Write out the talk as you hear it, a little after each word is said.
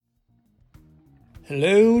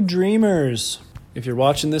Hello, dreamers. If you're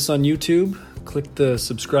watching this on YouTube, click the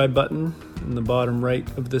subscribe button in the bottom right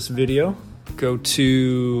of this video. Go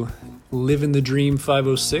to Living the Dream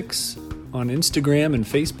 506 on Instagram and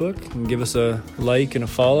Facebook and give us a like and a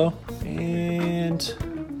follow. And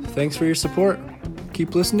thanks for your support.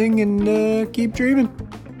 Keep listening and keep dreaming.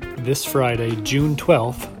 This Friday, June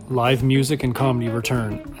 12th, live music and comedy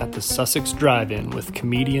return at the Sussex Drive-In with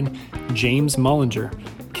comedian James Mullinger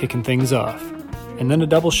kicking things off. And then a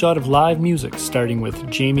double shot of live music, starting with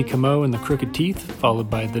Jamie Camo and the Crooked Teeth,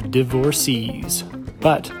 followed by the Divorcees.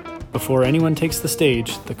 But before anyone takes the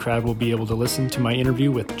stage, the crowd will be able to listen to my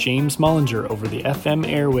interview with James Mullinger over the FM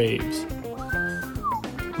airwaves.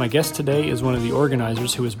 My guest today is one of the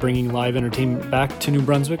organizers who is bringing live entertainment back to New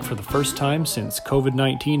Brunswick for the first time since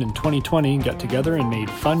COVID-19 and 2020 got together and made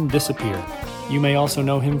fun disappear. You may also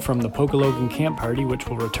know him from the Pokalogan Camp Party, which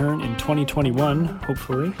will return in 2021,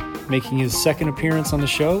 hopefully. Making his second appearance on the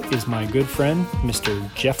show is my good friend, Mr.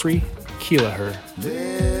 Jeffrey Keelaher.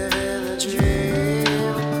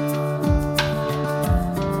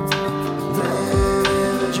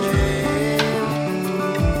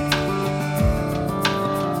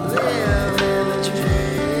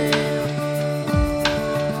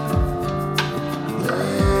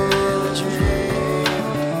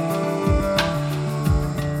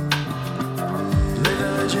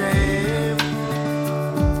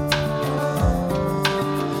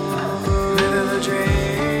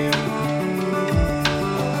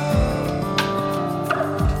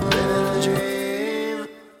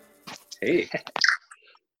 Hey,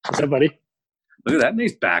 What's up, buddy? look at that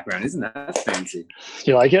nice background. Isn't that fancy?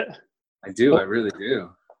 You like it? I do. I really do.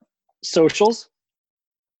 Socials?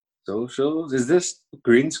 Socials? Is this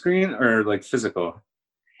green screen or like physical?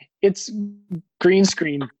 It's green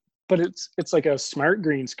screen, but it's like a smart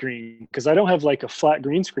green screen because I don't have like a flat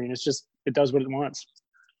green screen. It's just, it does what it wants.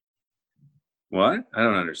 What? I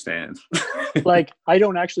don't understand. Like, I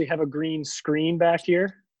don't actually have a green screen back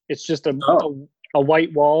here. It's just a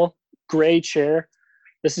white wall, gray chair.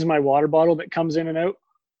 This is my water bottle that comes in and out.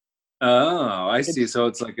 Oh, I see. So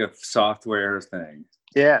it's like a software thing.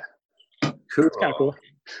 Yeah. Cool. It's kind of cool.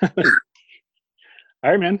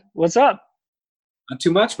 All right, man. What's up? Not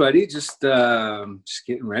too much, buddy. Just getting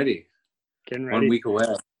ready. Getting ready. 1 week away.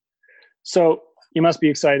 So you must be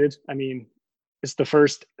excited. I mean, it's the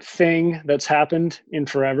first thing that's happened in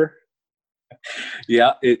forever.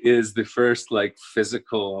 Yeah, it is the first like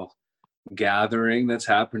physical gathering that's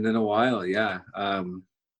happened in a while. Yeah.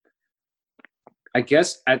 I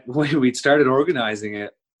guess when we started organizing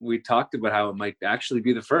it, we talked about how it might actually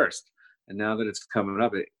be the first. And now that it's coming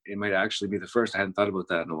up, it might actually be the first. I hadn't thought about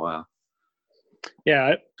that in a while.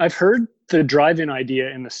 Yeah, I've heard the drive-in idea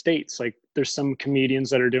in the States. Like, there's some comedians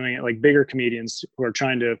that are doing it, like bigger comedians who are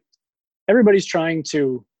everybody's trying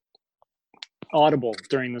to audible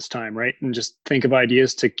during this time, right? And just think of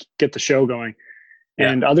ideas to get the show going.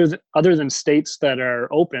 Yeah. And other than states that are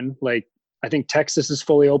open, like I think Texas is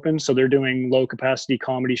fully open, so they're doing low capacity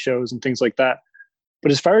comedy shows and things like that.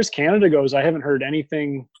 But as far as Canada goes, I haven't heard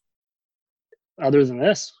anything other than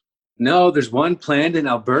this. No, there's one planned in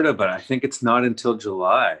Alberta, but I think it's not until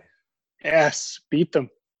July. Yes, beat them.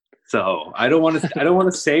 So I don't want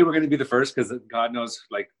to say we're going to be the first because God knows,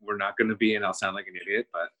 like, we're not going to be, and I'll sound like an idiot,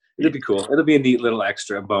 but it'll be cool. It'll be a neat little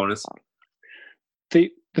extra bonus. The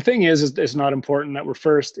thing is it's not important that we're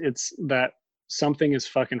first. It's that something is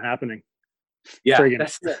fucking happening. Yeah, Friggin'.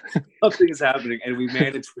 that's it. Something is happening, and we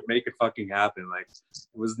managed to make it fucking happen. Like, it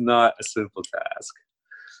was not a simple task.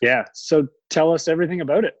 Yeah. So tell us everything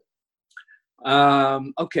about it.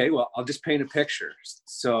 Okay, well, I'll just paint a picture.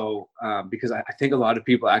 So, because I think a lot of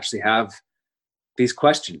people actually have these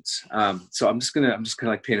questions. So I'm just gonna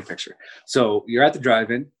like paint a picture. So you're at the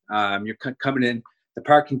drive-in, you're coming in, the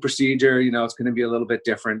parking procedure, it's going to be a little bit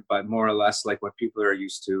different, but more or less like what people are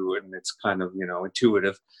used to. And it's kind of,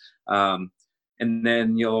 intuitive. And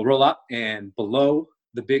then you'll roll up, and below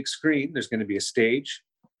the big screen, there's going to be a stage.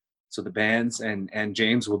 So the bands and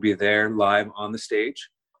James will be there live on the stage.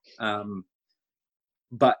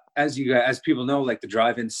 But as people know, like, the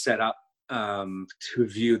drive-in's set up to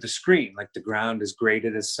view the screen, like the ground is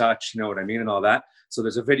graded as such, you know what I mean, and all that. So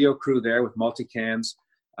there's a video crew there with multicams,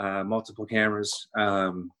 multiple cameras,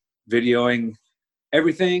 videoing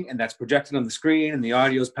everything, and that's projected on the screen, and the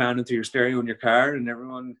audio's pounding through your stereo in your car, and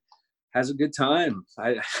everyone has a good time.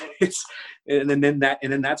 And then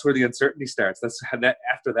that's where the uncertainty starts.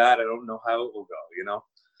 After that, I don't know how it will go,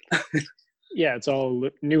 Yeah, it's all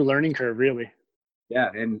new learning curve, really. Yeah,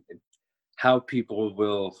 and how people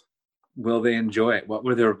will they enjoy it? What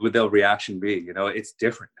would their reaction be? It's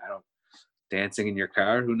different. Dancing in your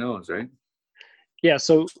car, who knows, right? Yeah.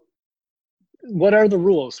 So what are the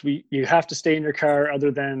rules? You have to stay in your car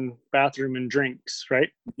other than bathroom and drinks, right?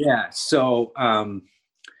 Yeah. So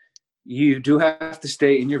you do have to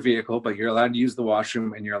stay in your vehicle, but you're allowed to use the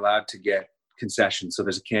washroom and you're allowed to get concessions. So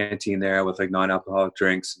there's a canteen there with like non-alcoholic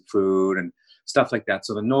drinks and food and stuff like that.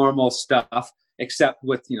 So the normal stuff, except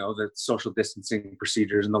with, the social distancing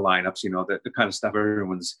procedures and the lineups, the kind of stuff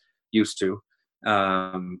everyone's used to.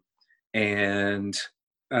 And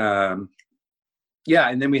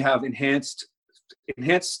then we have enhanced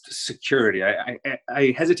security.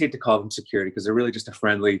 I hesitate to call them security because they're really just a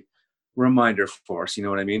friendly reminder force. You know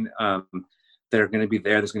what I mean? They're going to be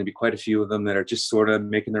there. There's going to be quite a few of them that are just sort of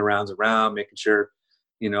making their rounds around, making sure,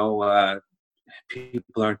 people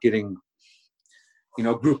aren't getting,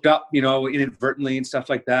 grouped up, inadvertently and stuff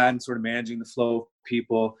like that, and sort of managing the flow of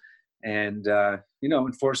people and,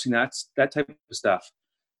 enforcing that type of stuff.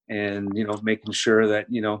 And, making sure that,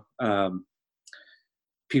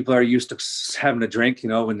 people are used to having a drink,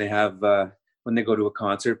 when they have, when they go to a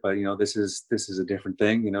concert, but this is a different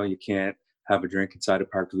thing. You can't have a drink inside a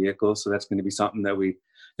parked vehicle, so that's going to be something that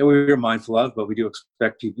we're mindful of. But we do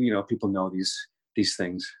expect people, people know these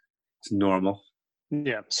things. It's normal.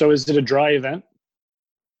 Yeah. So is it a dry event?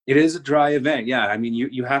 It is a dry event. Yeah. I mean,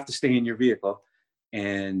 you have to stay in your vehicle,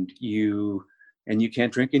 and you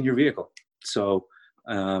can't drink in your vehicle. So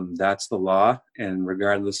that's the law. And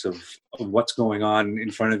regardless of what's going on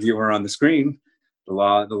in front of you or on the screen, the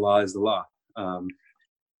law is the law.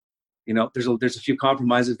 There's a few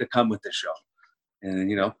compromises that come with this show,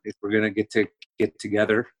 and if we're gonna get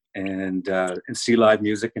together and see live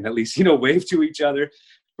music and at least wave to each other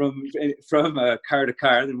from car to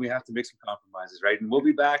car, then we have to make some compromises, right? And we'll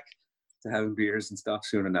be back to having beers and stuff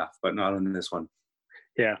soon enough, but not on this one.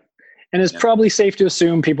 Yeah, and it's probably safe to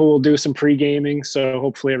assume people will do some pre-gaming, so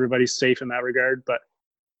hopefully everybody's safe in that regard. But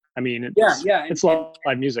I mean, it's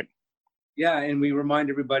live music. Yeah, and we remind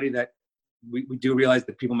everybody that we do realize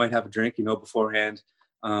that people might have a drink, beforehand,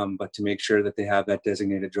 but to make sure that they have that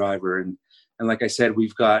designated driver. And like I said,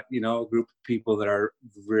 we've got, a group of people that are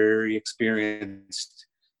very experienced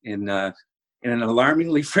in an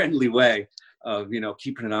alarmingly friendly way of,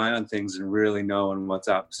 keeping an eye on things and really knowing what's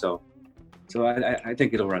up. So I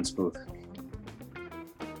think it'll run smooth.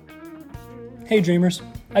 Hey Dreamers,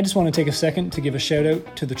 I just want to take a second to give a shout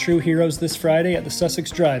out to the true heroes this Friday at the Sussex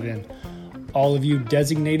Drive-In. All of you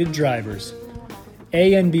designated drivers.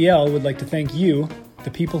 ANBL would like to thank you,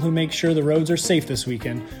 the people who make sure the roads are safe this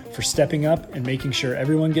weekend, for stepping up and making sure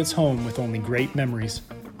everyone gets home with only great memories.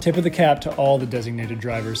 Tip of the cap to all the designated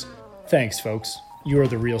drivers. Thanks, folks. You are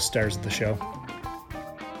the real stars of the show.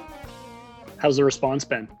 How's the response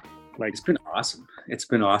been? It's been awesome. It's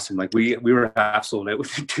been awesome. Like we were half sold out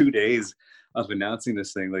within 2 days of announcing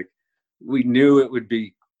this thing. Like we knew it would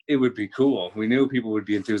be cool. We knew people would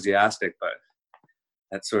be enthusiastic, but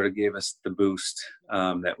that sort of gave us the boost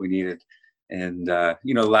that we needed. And, the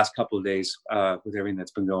last couple of days with everything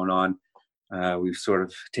that's been going on, we've sort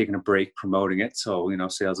of taken a break promoting it. So,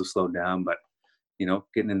 sales have slowed down, but,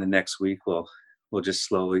 getting into next week, we'll just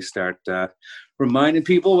slowly start reminding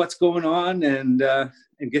people what's going on and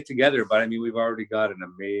get together. But I mean, we've already got an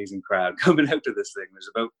amazing crowd coming out to this thing. There's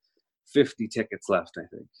about 50 tickets left, I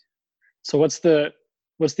think. So what's the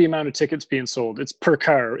amount of tickets being sold? It's per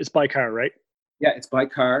car. It's by car, right? Yeah, it's by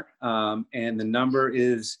car. And the number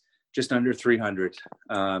is just under 300.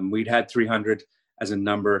 We'd had 300 as a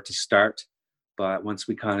number to start. But once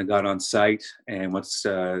we kind of got on site and once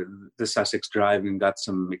the Sussex Drive-In got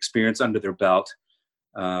some experience under their belt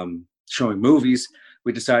showing movies,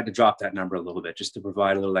 we decided to drop that number a little bit just to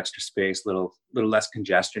provide a little extra space, a little less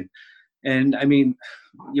congestion. And I mean,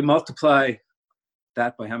 you multiply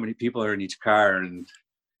that by how many people are in each car, and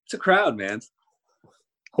it's a crowd, man.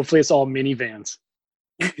 Hopefully it's all minivans.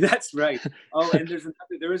 That's right. Oh, and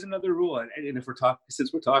there is another rule. And if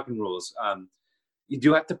since we're talking rules, you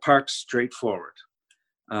do have to park straight forward.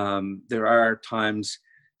 There are times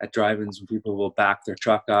at drive-ins when people will back their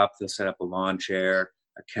truck up. They'll set up a lawn chair,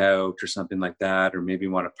 a couch, or something like that, or maybe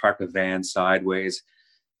want to park a van sideways.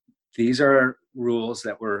 These are rules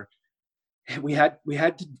that we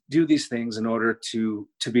had to do these things in order to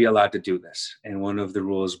be allowed to do this. And one of the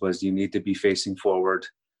rules was you need to be facing forward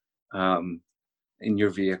in your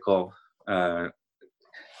vehicle,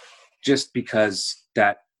 just because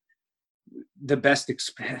the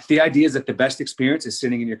idea is that the best experience is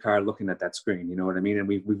sitting in your car looking at that screen. You know what I mean? And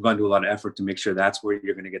we've gone to a lot of effort to make sure that's where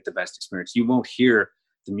you're going to get the best experience. You won't hear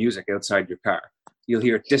the music outside your car. You'll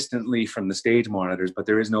hear it distantly from the stage monitors, but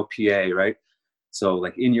there is no PA, right? So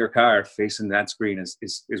like in your car facing that screen is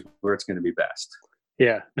where it's going to be best.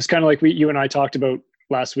 Yeah. It's kind of like you and I talked about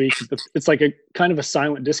last week. It's like a kind of a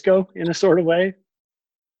silent disco in a sort of way.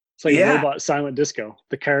 It's like a robot silent disco.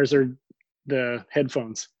 The cars are the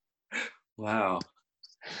headphones. Wow.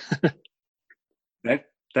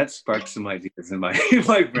 That sparks some ideas in my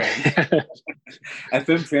brain.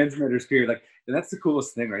 FM transmitters here, like, and that's the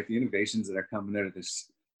coolest thing, right? The innovations that are coming out of this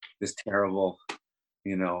terrible,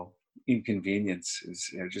 inconvenience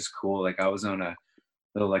is just cool. Like, I was on a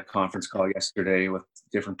little like conference call yesterday with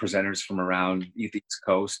different presenters from around the East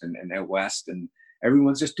Coast and out west, and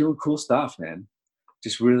everyone's just doing cool stuff, man.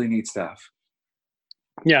 Just really neat stuff.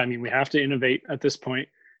 Yeah, I mean, we have to innovate at this point.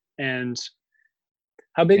 And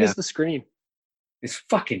how big is the screen? It's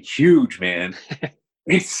fucking huge, man.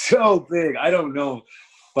 It's so big. I don't know,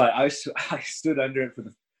 but I stood under it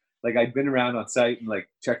I'd been around on site and like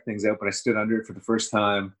checked things out, but I stood under it for the first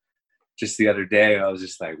time just the other day. I was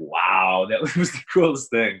just like, wow, that was the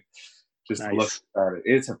coolest thing. Just nice. Look at it.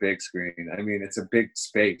 It's a big screen. I mean, it's a big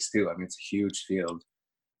space too. I mean, it's a huge field,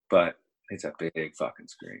 but it's a big fucking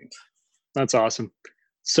screen. That's awesome.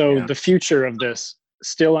 So the future of this,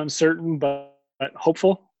 still uncertain, but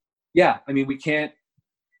hopeful? Yeah, I mean,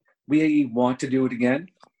 we want to do it again,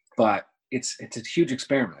 but it's a huge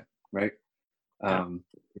experiment, right?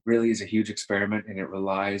 It really is a huge experiment, and it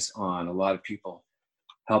relies on a lot of people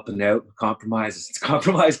helping out. It's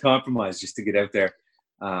compromise just to get out there.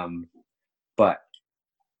 But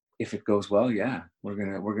if it goes well, yeah, we're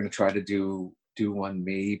gonna try to do one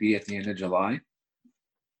maybe at the end of July.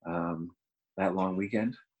 That long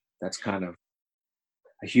weekend. That's kind of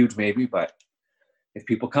a huge maybe, but if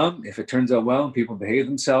people come, if it turns out well and people behave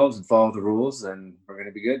themselves and follow the rules, then we're going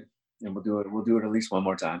to be good, and we'll do it at least one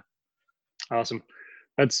more time. Awesome.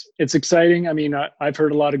 It's exciting. I mean, I've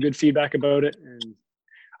heard a lot of good feedback about it, and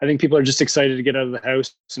I think people are just excited to get out of the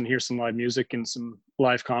house and hear some live music and some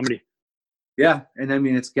live comedy. Yeah. And I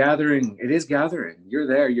mean, it is gathering. You're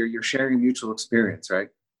there, you're sharing a mutual experience, right?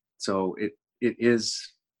 So it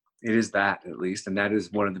is that, at least. And that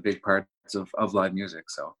is one of the big parts of live music.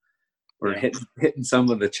 So we're hitting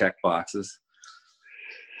some of the check boxes.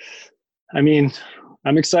 I mean,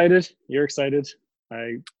 I'm excited. You're excited.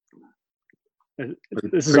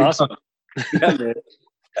 This is awesome. Yeah, man.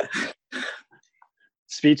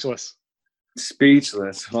 Speechless.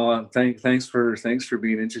 Well, thanks for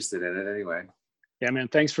being interested in it anyway. Yeah, man.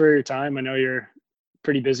 Thanks for your time. I know you're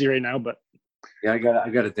pretty busy right now, but yeah, I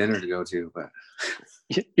got a dinner to go to, but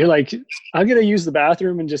you're like, I'm going to use the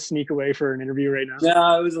bathroom and just sneak away for an interview right now.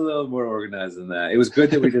 No, it was a little more organized than that. It was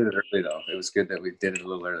good that we did it early, though. It was good that we did it a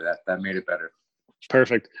little early. That made it better.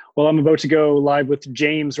 Perfect. Well, I'm about to go live with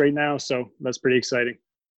James right now, so that's pretty exciting.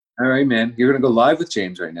 All right, man. You're going to go live with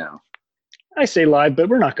James right now. I say live, but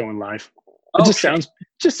we're not going live. It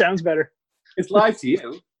just sounds better. It's live to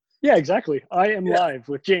you. Yeah, exactly. I am live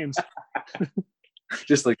with James.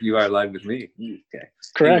 Just like you are live with me. Okay.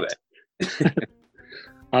 Correct. Anyway.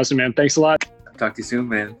 Awesome, man. Thanks a lot. Talk to you soon,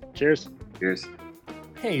 man. Cheers. Cheers.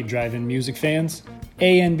 Hey, drive-in music fans.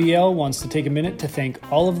 ANBL wants to take a minute to thank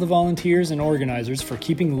all of the volunteers and organizers for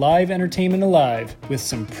keeping live entertainment alive with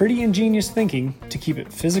some pretty ingenious thinking to keep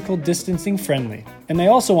it physical distancing friendly. And they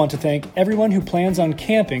also want to thank everyone who plans on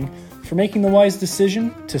camping for making the wise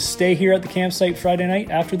decision to stay here at the campsite Friday night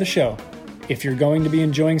after the show. If you're going to be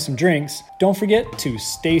enjoying some drinks, don't forget to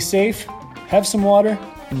stay safe, have some water,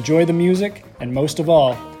 enjoy the music, and most of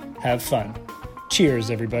all, have fun. Cheers,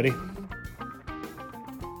 everybody.